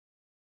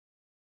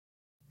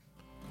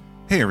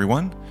Hey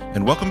everyone,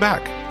 and welcome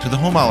back to the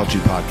Homology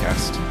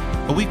Podcast,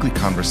 a weekly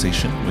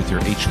conversation with your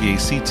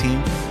HVAC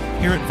team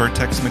here at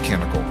Vertex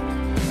Mechanical.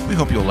 We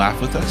hope you'll laugh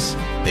with us,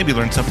 maybe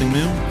learn something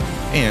new,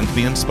 and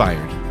be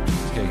inspired.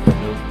 Okay,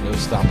 no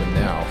stopping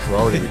now. We're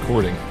already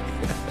recording.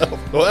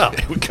 Well,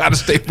 we gotta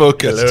stay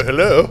focused.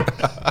 Hello.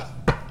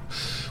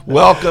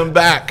 Welcome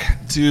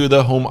back to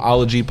the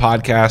Homology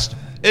Podcast.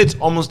 It's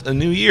almost a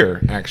new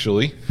year,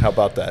 actually. How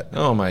about that?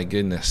 Oh my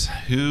goodness,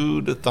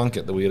 who'd thunk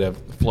it that we'd have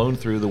flown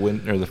through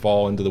the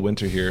fall into the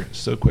winter here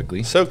so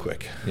quickly? So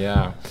quick.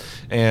 Yeah,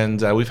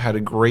 and we've had a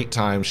great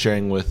time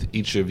sharing with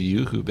each of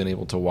you who've been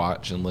able to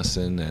watch and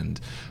listen,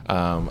 and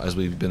as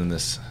we've been in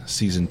this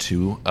season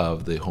 2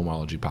 of the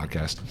Homology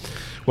Podcast.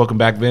 Welcome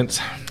back,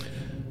 Vince.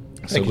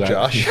 Thank you,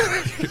 Josh.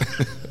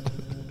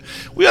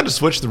 We had to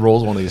switch the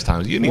roles one of these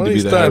times. You need to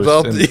be the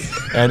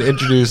host and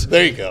introduce.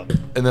 There you go.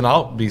 And then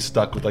I'll be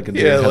stuck with like a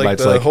deer in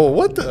headlights.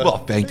 What the?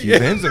 Well, thank you,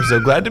 Vince. I'm so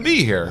glad to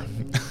be here.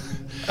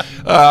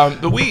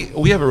 But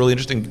we have a really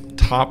interesting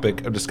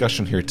topic of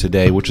discussion here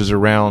today, which is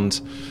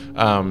around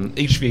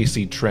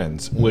HVAC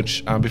trends,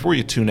 which before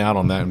you tune out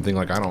on that and think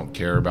like, I don't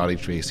care about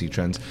HVAC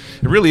trends,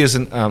 it really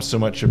isn't so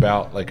much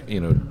about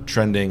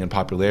trending and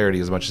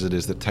popularity as much as it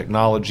is the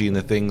technology and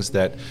the things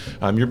that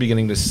you're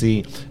beginning to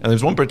see. And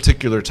there's one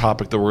particular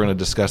topic that we're going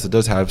to discuss that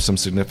does have some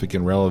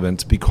significant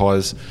relevance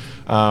because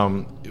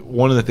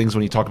one of the things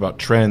when you talk about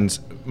trends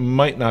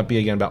might not be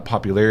again about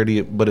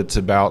popularity, but it's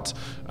about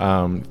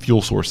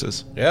fuel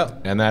sources. Yeah,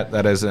 and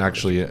that is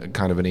actually a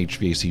kind of an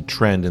HVAC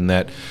trend in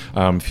that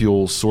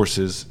fuel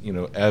sources,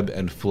 ebb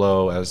and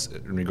flow as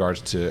in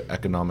regards to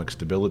economic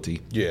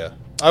stability. Yeah,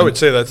 I would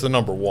say that's the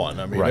number one.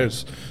 I mean,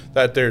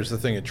 right. there's the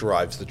thing that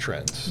drives the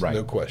trends, right.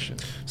 No question.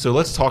 So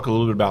let's talk a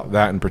little bit about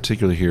that in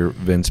particular here,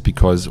 Vince,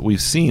 because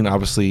we've seen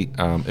obviously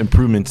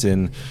improvements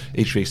in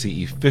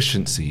HVAC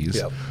efficiencies,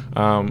 yep.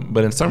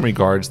 But in some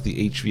regards,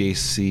 the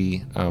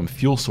HVAC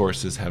fuel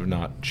sources have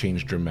not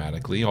changed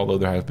dramatically, although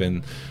there have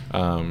been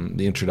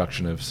the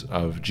introduction of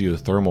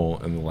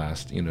geothermal in the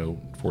last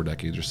 4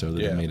 decades or so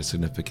that have made a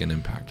significant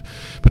impact.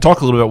 But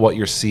talk a little bit about what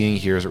you're seeing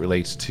here as it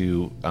relates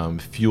to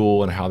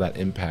fuel and how that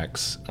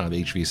impacts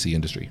the HVAC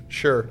industry.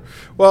 Sure.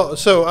 Well,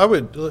 so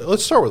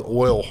let's start with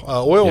oil.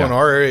 Oil in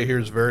our area here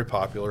is very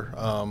popular.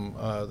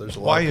 There's a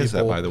lot Why of people. Is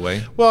that, by the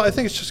way? Well, I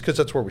think it's just because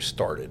that's where we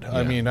started. Yeah.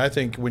 I mean, I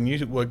think when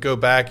you go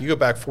back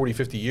 40,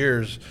 50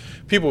 years,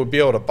 people would be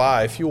able to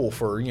buy fuel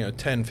for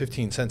 10,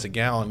 15 cents a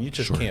gallon. You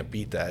just can't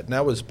beat that. And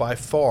that was by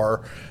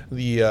far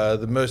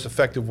the most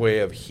effective way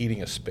of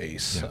heating a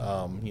space.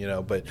 Yeah.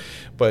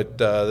 But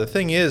the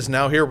thing is,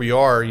 now here we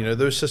are.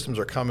 Those systems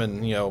are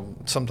coming.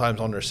 Sometimes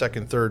on their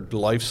second, third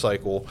life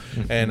cycle,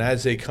 and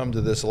as they come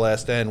to this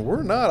last end,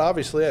 we're not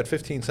obviously at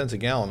 15 cents a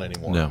gallon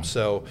anymore. No.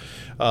 So,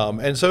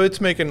 so it's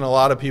making a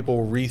lot of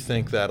people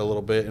rethink that a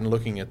little bit and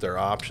looking at their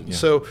options. Yeah.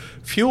 So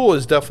fuel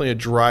is definitely a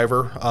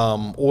driver.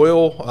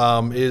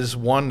 Oil is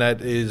one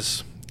that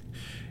is.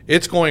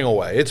 It's going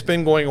away. It's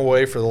been going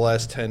away for the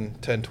last 10,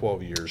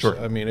 12 years. Sure.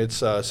 I mean, it's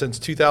since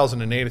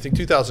 2008. I think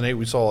 2008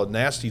 we saw a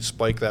nasty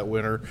spike that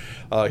winter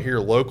here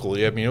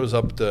locally. I mean, it was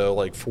up to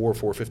like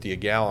 $4.50 a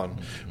gallon,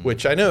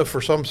 which I know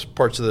for some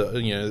parts of the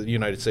the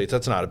United States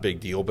that's not a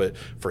big deal, but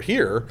for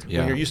here,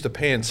 when you're used to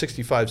paying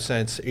 65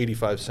 cents,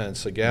 85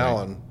 cents a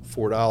gallon,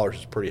 $4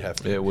 is pretty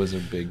hefty. It was a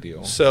big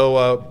deal.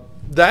 So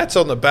that's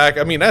on the back.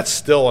 I mean, that's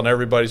still on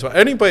everybody's mind.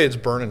 Anybody that's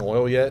burning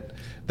oil yet,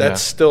 that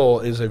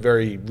still is a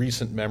very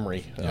recent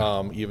memory,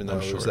 even though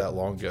it was that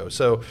long ago.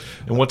 So,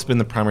 and what's been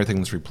the primary thing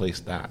that's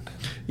replaced that?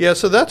 Yeah,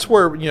 so that's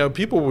where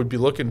people would be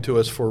looking to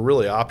us for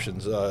really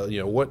options.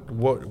 What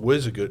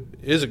is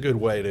a good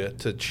way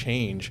to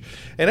change,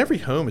 and every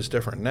home is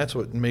different, and that's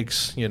what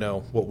makes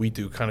what we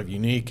do kind of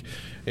unique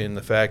in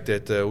the fact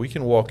that we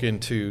can walk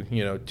into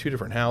 2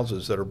 different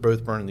houses that are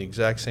both burning the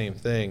exact same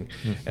thing,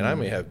 and I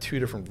may have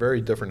 2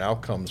 very different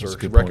outcomes or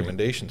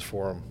recommendations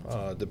for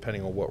them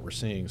depending on what we're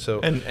seeing. So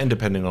and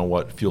depending on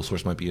what fuel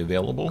source might be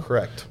available,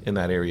 correct, in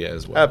that area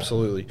as well.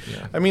 Absolutely.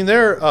 Yeah. I mean,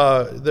 there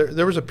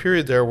was a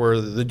period there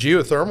where the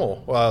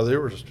geothermal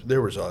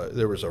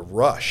there was a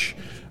rush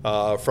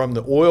from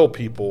the oil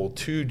people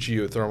to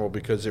geothermal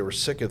because they were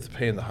sick of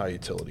paying the high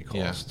utility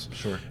costs. Yeah,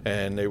 sure.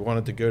 And they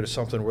wanted to go to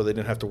something where they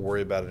didn't have to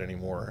worry about it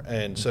anymore.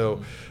 And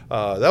so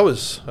that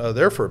was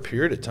there for a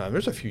period of time.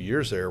 There's a few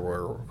years there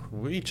where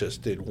we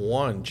just did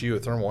one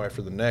geothermal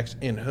after the next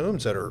in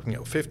homes that are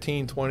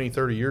 15, 20,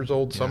 30 years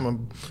old, some of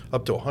them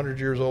up to 100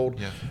 years old.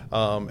 Yeah.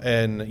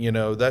 And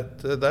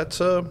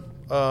that's a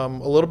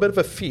little bit of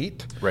a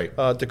feat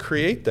to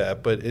create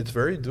that, but it's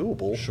very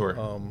doable. Sure.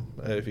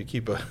 If you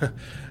keep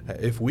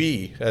if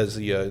we as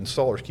the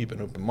installers keep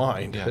an open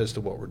mind as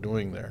to what we're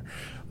doing there.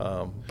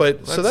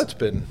 So that's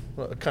been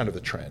kind of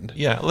the trend.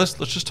 Yeah, let's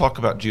just talk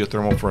about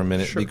geothermal for a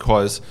minute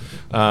because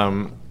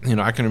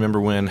I can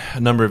remember when a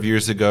number of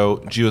years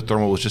ago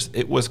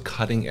geothermal was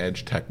cutting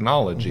edge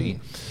technology.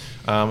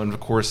 And of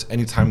course,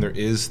 anytime there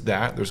is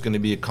that, there's going to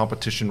be a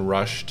competition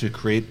rush to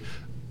create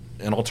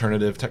an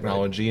alternative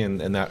technology,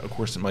 and that, of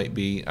course, it might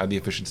be the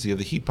efficiency of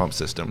the heat pump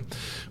system.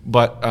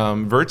 But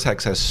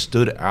Vertex has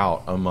stood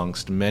out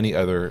amongst many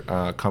other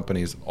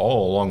companies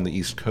all along the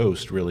East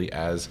Coast, really,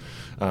 as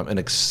an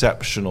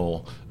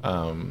exceptional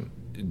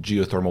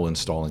geothermal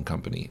installing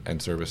company and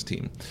service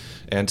team.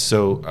 And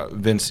so,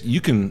 Vince,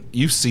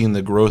 you've seen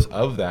the growth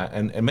of that,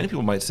 and many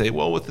people might say,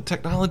 well, with the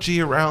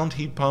technology around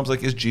heat pumps,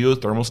 like, is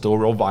geothermal still a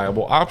real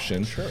viable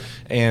option? Sure.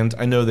 And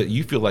I know that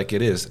you feel like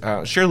it is.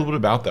 Share a little bit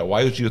about that.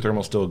 Why is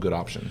geothermal still a good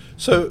option?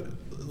 So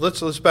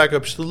let's back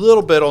up just a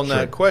little bit on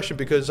that question,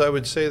 because I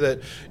would say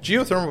that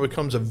geothermal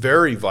becomes a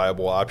very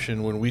viable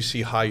option when we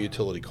see high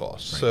utility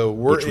costs. Right. So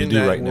we're Which we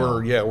do right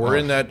now. We're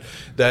in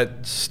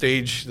that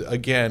stage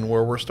again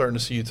where we're starting to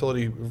see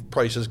utility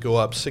prices go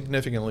up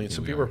significantly, and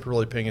so people are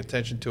really paying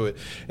attention to it.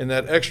 And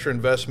that extra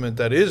investment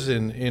that is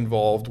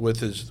involved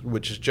with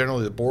which is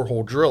generally the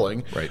borehole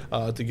drilling,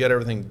 to get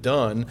everything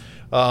done,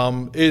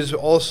 is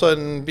all of a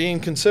sudden being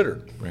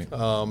considered. Right.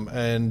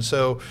 And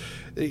so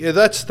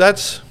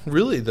that's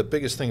really the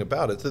biggest thing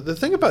about it. The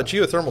thing about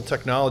geothermal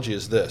technology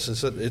is this: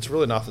 is that it's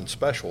really nothing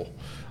special.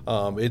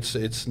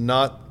 It's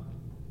not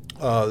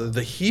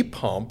the heat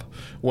pump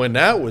when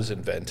that was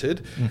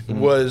invented.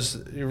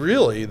 Was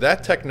really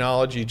that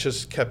technology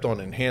just kept on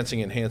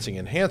enhancing,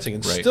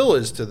 and still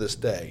is to this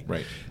day.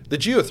 Right. The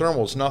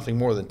geothermal is nothing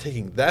more than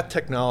taking that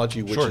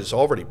technology, which is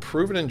already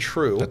proven and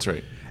true. That's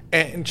right.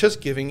 And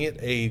just giving it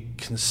a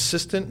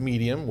consistent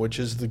medium, which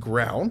is the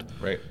ground,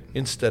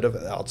 instead of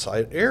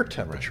outside air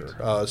temperature.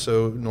 Right.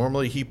 So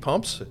normally heat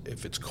pumps,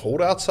 if it's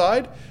cold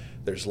outside,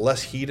 there's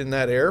less heat in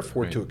that air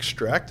for it to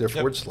extract,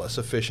 therefore it's less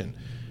efficient.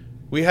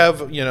 We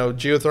have,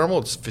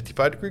 geothermal, it's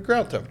 55-degree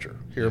ground temperature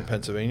here in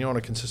Pennsylvania on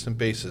a consistent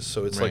basis.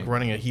 So it's like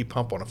running a heat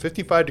pump on a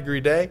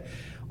 55-degree day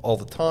all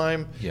the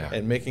time,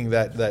 and making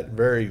that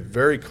very,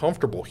 very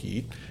comfortable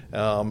heat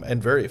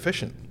and very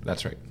efficient.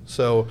 That's right.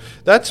 So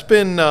that's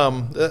been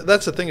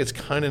that's the thing that's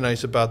kind of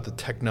nice about the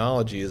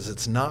technology, is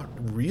it's not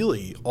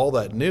really all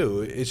that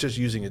new. It's just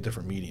using a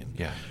different medium.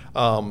 Yeah.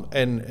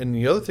 And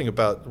the other thing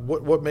about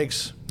what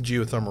makes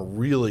geothermal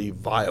really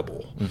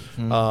viable.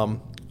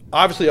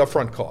 Obviously,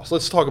 upfront costs.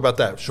 Let's talk about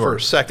that for a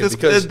second,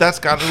 because that's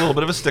got a little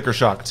bit of a sticker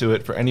shock to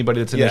it for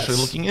anybody that's initially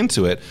looking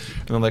into it.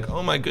 And they're like,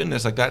 oh my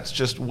goodness, like that's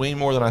just way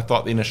more than I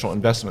thought the initial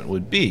investment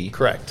would be.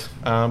 Correct.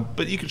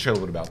 But you can share a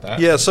little bit about that.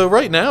 Yeah, so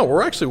right now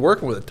we're actually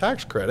working with a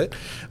tax credit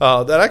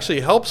that actually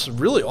helps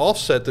really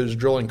offset those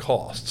drilling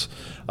costs.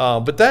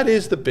 But that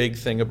is the big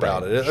thing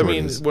about it. Sure, I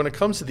mean, when it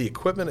comes to the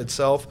equipment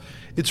itself,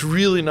 it's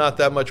really not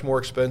that much more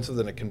expensive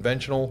than a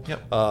conventional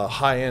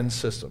high-end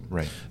system.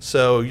 Right.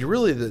 So you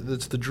really,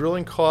 it's the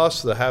drilling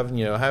costs, the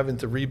having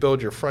to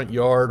rebuild your front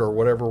yard or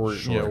whatever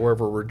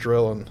wherever we're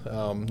drilling.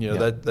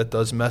 That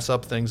does mess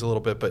up things a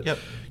little bit. But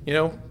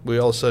we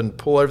all of a sudden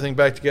pull everything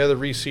back together,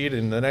 reseed,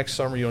 and the next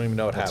summer you don't even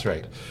know what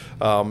happened.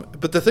 That's right.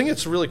 But the thing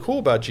that's really cool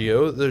about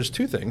Geo, there's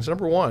two things.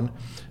 Number one,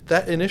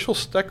 that initial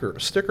sticker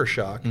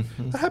shock,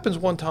 that happens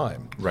one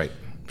time. Right.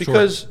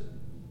 Because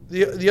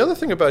the other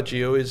thing about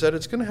Geo is that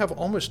it's going to have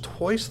almost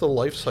twice the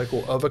life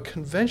cycle of a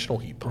conventional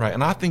heat pump. Right,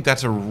 and I think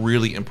that's a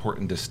really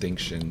important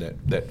distinction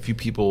that few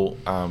people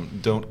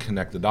don't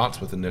connect the dots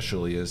with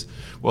initially is,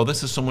 well,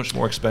 this is so much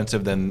more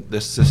expensive than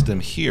this system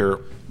here,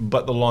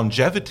 but the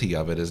longevity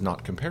of it is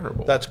not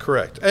comparable. That's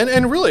correct.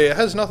 And really, it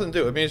has nothing to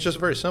do. I mean, it's just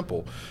very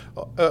simple.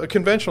 A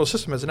conventional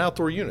system has an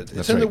outdoor unit.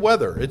 It's in the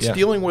weather. It's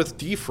dealing with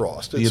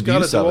defrost. It's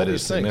got to do all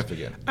these things.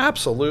 Significant.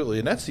 Absolutely,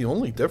 and that's the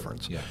only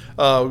difference.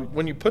 Yeah.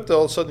 When you put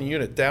all of a sudden the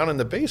unit down in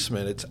the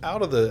basement, it's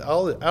out of the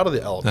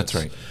elements. That's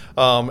right.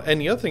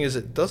 And the other thing is,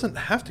 it doesn't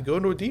have to go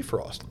into a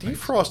defrost.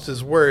 Defrost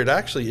is where it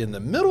actually, in the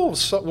middle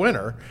of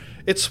winter,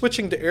 it's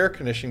switching to air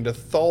conditioning to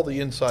thaw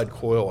the inside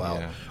coil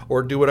out,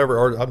 or do whatever.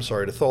 Or I'm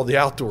sorry, to thaw the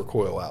outdoor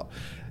coil out,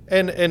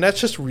 and that's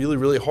just really,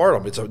 really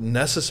hard. It's a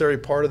necessary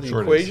part of the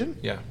equation.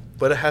 Yeah.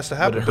 But it has to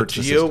happen. But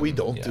Geo, we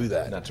don't do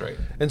that. That's right.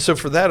 And so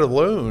for that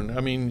alone,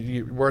 I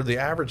mean, where the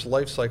average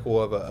life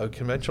cycle of a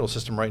conventional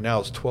system right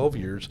now is 12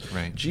 years,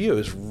 Geo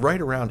is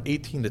right around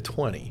 18 to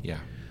 20. Yeah.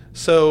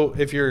 So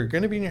if you're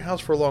going to be in your house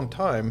for a long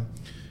time,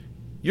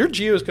 your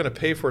Geo is going to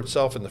pay for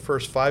itself in the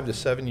first 5 to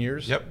 7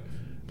 years. Yep.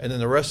 And then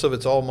the rest of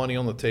it's all money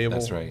on the table.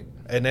 That's right.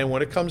 And then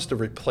when it comes to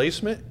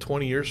replacement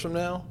 20 years from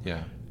now,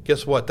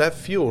 guess what? That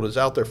field is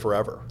out there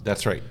forever.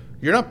 That's right.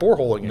 You're not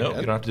boreholing again. No,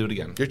 you don't have to do it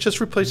again. You're just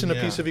replacing a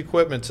piece of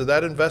equipment. So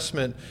that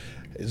investment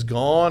is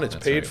gone, it's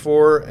paid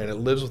for, and it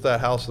lives with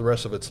that house the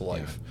rest of its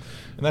life. Yeah.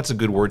 And that's a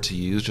good word to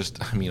use.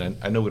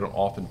 I know we don't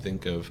often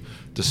think of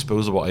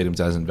disposable items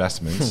as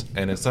investments,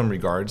 and in some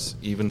regards,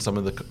 even some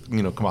of the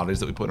commodities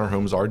that we put in our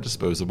homes are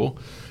disposable.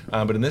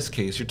 But in this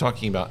case, you're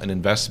talking about an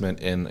investment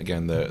in,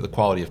 again, the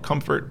quality of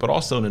comfort, but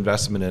also an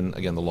investment in,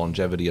 again, the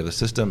longevity of the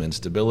system and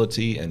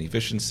stability and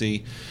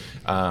efficiency.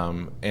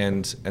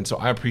 And so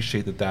I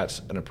appreciate that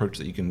that's an approach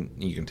that you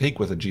can take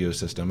with a Geo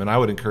system. And I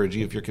would encourage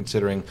you, if you're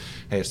considering,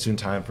 hey, it's soon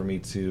time for me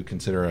to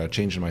consider a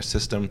change in my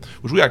system,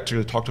 which we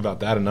actually talked about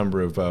that a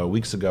number of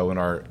weeks ago in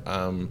our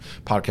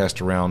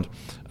podcast around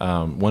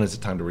when is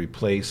it time to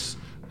replace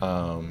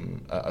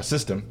a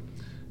system.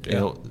 You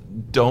know,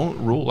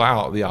 don't rule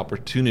out the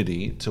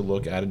opportunity to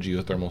look at a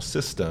geothermal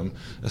system,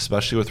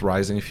 especially with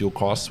rising fuel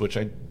costs, which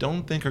I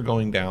don't think are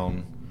going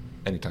down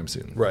anytime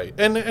soon. Right.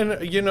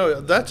 And you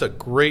know, that's a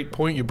great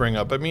point you bring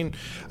up. I mean,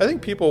 I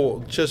think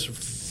people just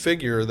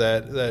figure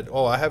that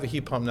oh, I have a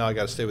heat pump now, I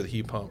got to stay with a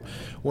heat pump.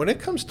 When it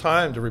comes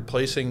time to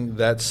replacing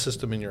that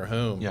system in your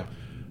home,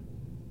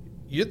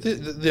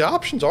 the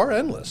options are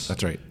endless.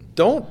 That's right.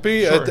 Don't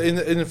be.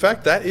 In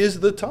fact, that is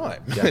the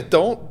time. Yeah.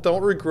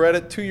 Don't regret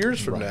it 2 years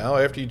from now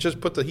after you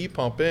just put the heat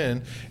pump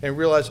in and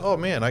realize, oh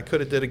man, I could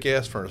have did a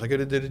gas furnace. I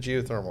could have did a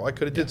geothermal. I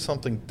could have did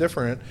something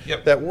different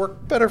that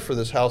worked better for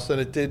this house than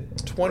it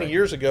did 20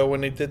 years ago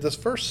when they did this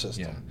first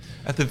system.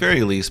 Yeah. At the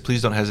very least,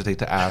 please don't hesitate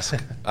to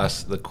ask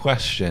us the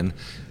question: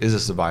 is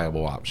this a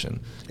viable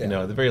option? You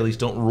know, at the very least,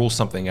 don't rule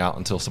something out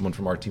until someone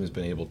from our team has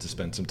been able to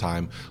spend some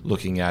time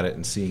looking at it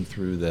and seeing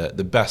through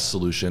the best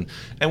solution.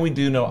 And we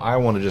do know, I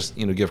want to just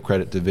give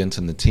credit to Vince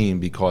and the team,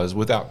 because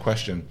without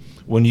question,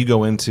 when you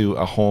go into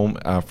a home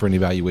for an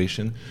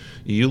evaluation,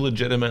 you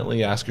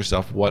legitimately ask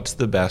yourself, what's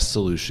the best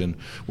solution,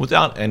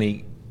 without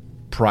any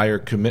prior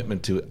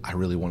commitment to, I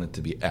really want it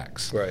to be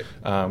X. Right.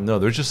 No,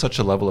 there's just such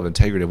a level of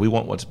integrity. We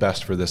want what's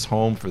best for this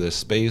home, for this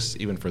space,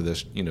 even for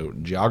this,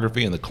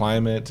 geography and the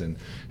climate. And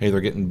hey,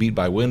 they're getting beat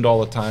by wind all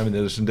the time, and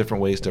there's some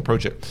different ways to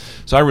approach it.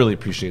 So I really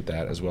appreciate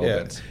that as well,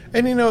 Vince.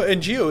 And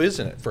and geo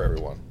isn't it for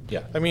everyone.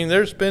 Yeah. I mean,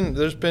 there's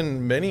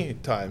been many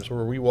times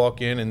where we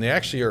walk in and they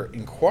actually are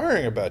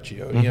inquiring about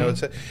geo.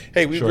 It's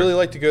hey, we'd really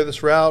like to go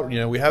this route.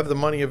 We have the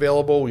money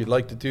available. We'd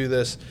like to do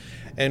this.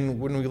 And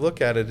when we look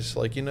at it, it's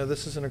like,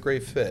 this isn't a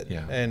great fit.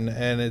 Yeah. And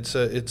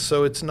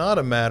it's not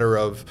a matter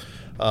of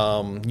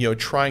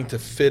trying to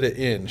fit it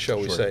in, shall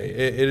we say.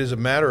 It is a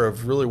matter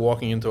of really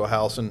walking into a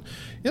house, and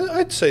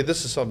I'd say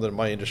this is something that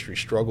my industry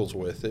struggles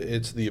with.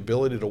 It's the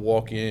ability to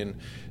walk in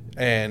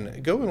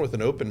and go in with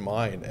an open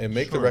mind and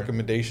make the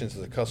recommendations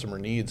that the customer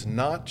needs,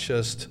 not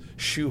just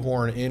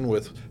shoehorn in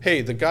with,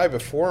 hey, the guy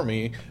before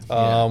me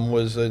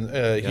was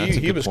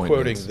he was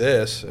quoting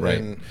this,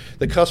 and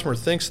the customer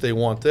thinks they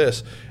want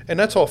this, and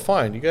that's all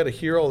fine. You got to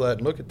hear all that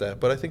and look at that,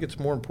 but I think it's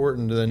more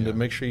important than to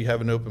make sure you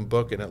have an open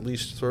book and at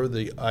least throw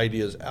the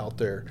ideas out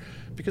there.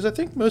 Because I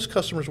think most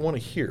customers want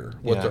to hear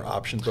what their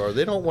options are.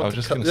 They don't want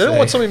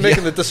somebody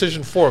making the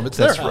decision for them. It's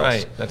their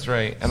house. That's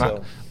right.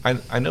 And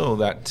I know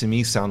that to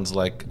me sounds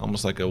like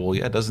almost like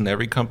doesn't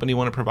every company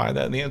want to provide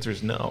that? And the answer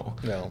is no.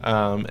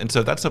 And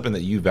so that's something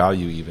that you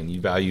value. Even you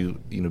value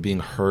being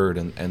heard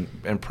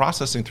and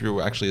processing through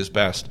what actually is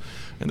best.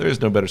 And there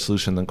is no better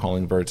solution than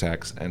calling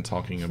Vertex and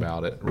talking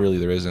about it. Really,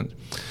 there isn't.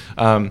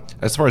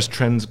 As far as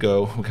trends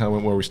go, we kind of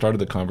went where we started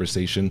the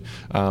conversation.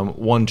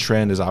 One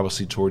trend is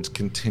obviously towards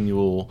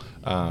continual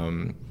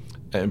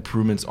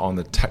improvements on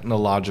the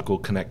technological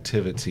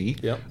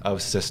connectivity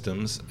of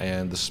systems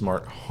and the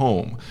smart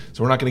home.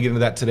 So we're not going to get into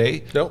that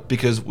today,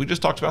 because we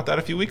just talked about that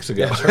a few weeks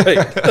ago. That's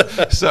right.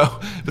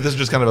 But this is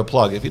just kind of a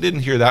plug. If you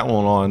didn't hear that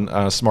one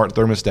on smart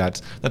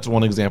thermostats, that's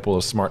one example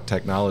of smart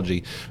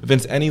technology.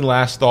 Vince, any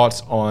last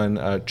thoughts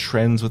on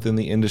trends within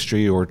the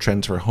industry or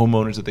trends for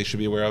homeowners that they should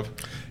be aware of?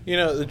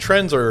 The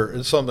trends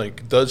are something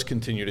that does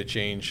continue to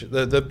change.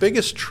 The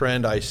biggest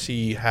trend I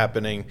see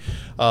happening,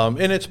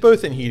 and it's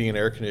both in heating and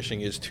air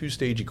conditioning, is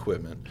two-stage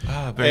equipment.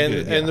 Very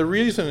good. And the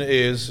reason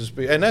is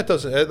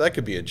that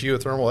could be a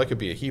geothermal, that could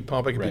be a heat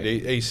pump, it could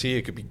be AC,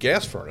 it could be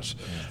gas furnace.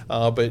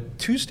 But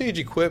two-stage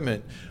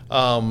equipment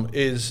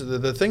is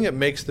the thing that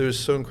makes those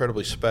so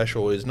incredibly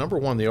special. Is number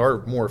one, they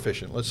are more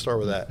efficient. Let's start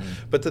with that.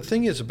 But the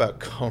thing is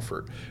about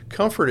comfort.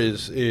 Comfort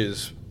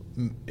is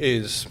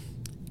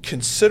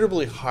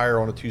considerably higher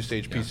on a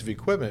two-stage piece of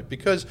equipment,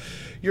 because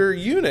your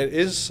unit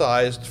is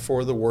sized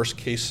for the worst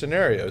case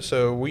scenario.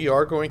 So we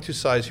are going to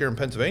size here in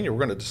Pennsylvania,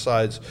 we're going to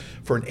size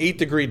for an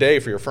 8-degree day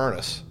for your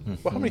furnace.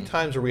 Well, how many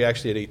times are we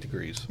actually at 8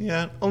 degrees?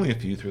 Yeah, only a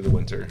few through the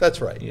winter.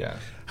 That's right. Yeah.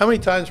 How many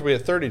times are we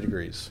at 30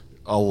 degrees?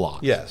 A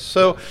lot. Yes.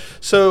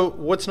 So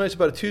what's nice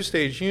about a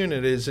two-stage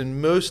unit is in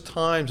most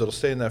times it'll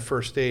stay in that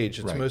first stage,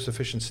 its most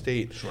efficient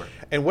state.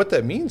 And what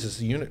that means is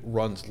the unit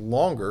runs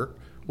longer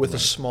with a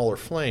smaller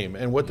flame.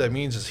 And what that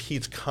means is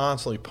heat's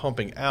constantly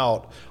pumping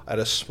out at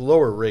a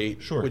slower rate,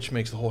 which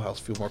makes the whole house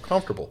feel more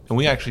comfortable. And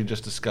we actually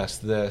just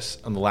discussed this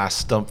on the last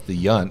Stump the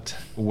Yunt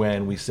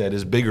when we said,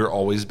 is bigger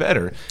always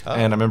better?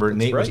 And I remember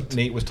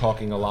Nate was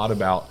talking a lot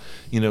about,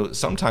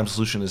 sometimes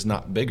solution is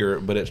not bigger,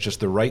 but it's just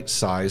the right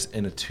size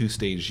in a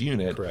two-stage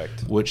unit,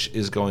 which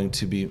is going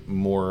to be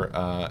more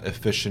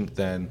efficient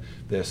than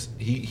this.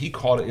 He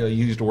called it, he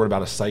used a word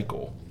about a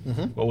cycle.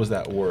 What was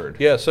that word?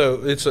 Yeah, so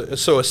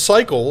a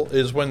cycle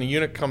is when the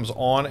unit comes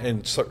on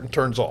and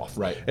turns off,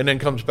 and then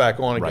comes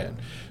back on again.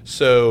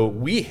 So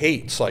we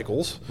hate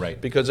cycles,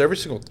 because every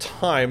single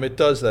time it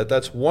does that,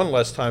 that's one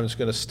less time it's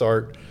going to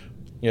start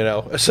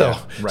So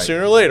right.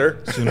 sooner or later.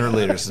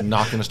 It's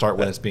not going to start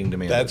when it's being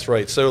demanded. That's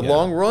right. So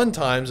long run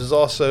times is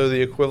also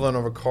the equivalent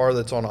of a car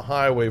that's on a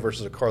highway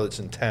versus a car that's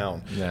in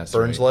town. That's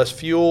Burns right. less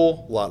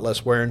fuel, a lot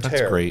less wear and tear.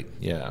 That's great.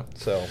 Yeah.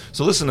 So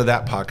listen to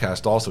that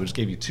podcast also. We just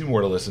gave you 2 more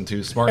to listen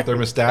to: Smart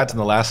Thermostats and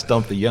the last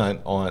Stump the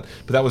Yunt on it.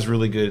 But that was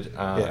really good,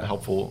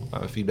 helpful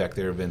feedback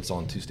there, Vince,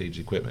 on 2-stage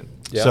equipment.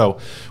 Yeah. So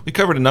we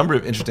covered a number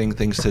of interesting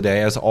things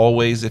today. As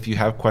always, if you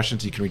have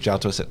questions, you can reach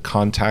out to us at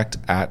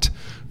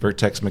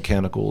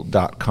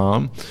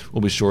contact@vertexmechanical.com.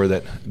 We'll be sure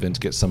that Vince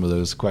gets some of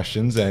those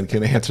questions and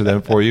can answer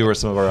them for you, or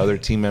some of our other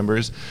team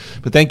members.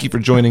 But thank you for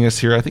joining us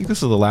here. I think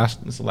this is the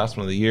last one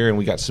of the year, and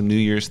we got some New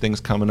Year's things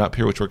coming up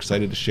here, which we're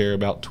excited to share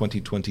about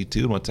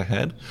 2022 and what's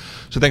ahead.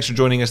 So thanks for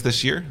joining us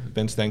this year.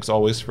 Vince, thanks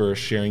always for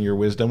sharing your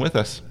wisdom with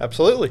us.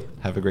 Absolutely.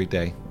 Have a great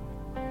day.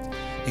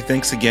 Hey,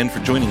 thanks again for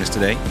joining us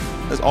today.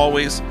 As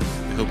always,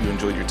 we hope you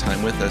enjoyed your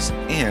time with us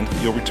and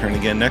that you'll return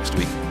again next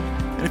week.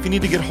 And if you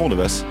need to get a hold of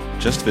us,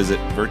 just visit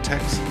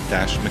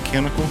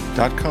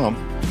vertex-mechanical.com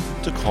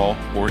to call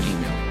or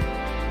email.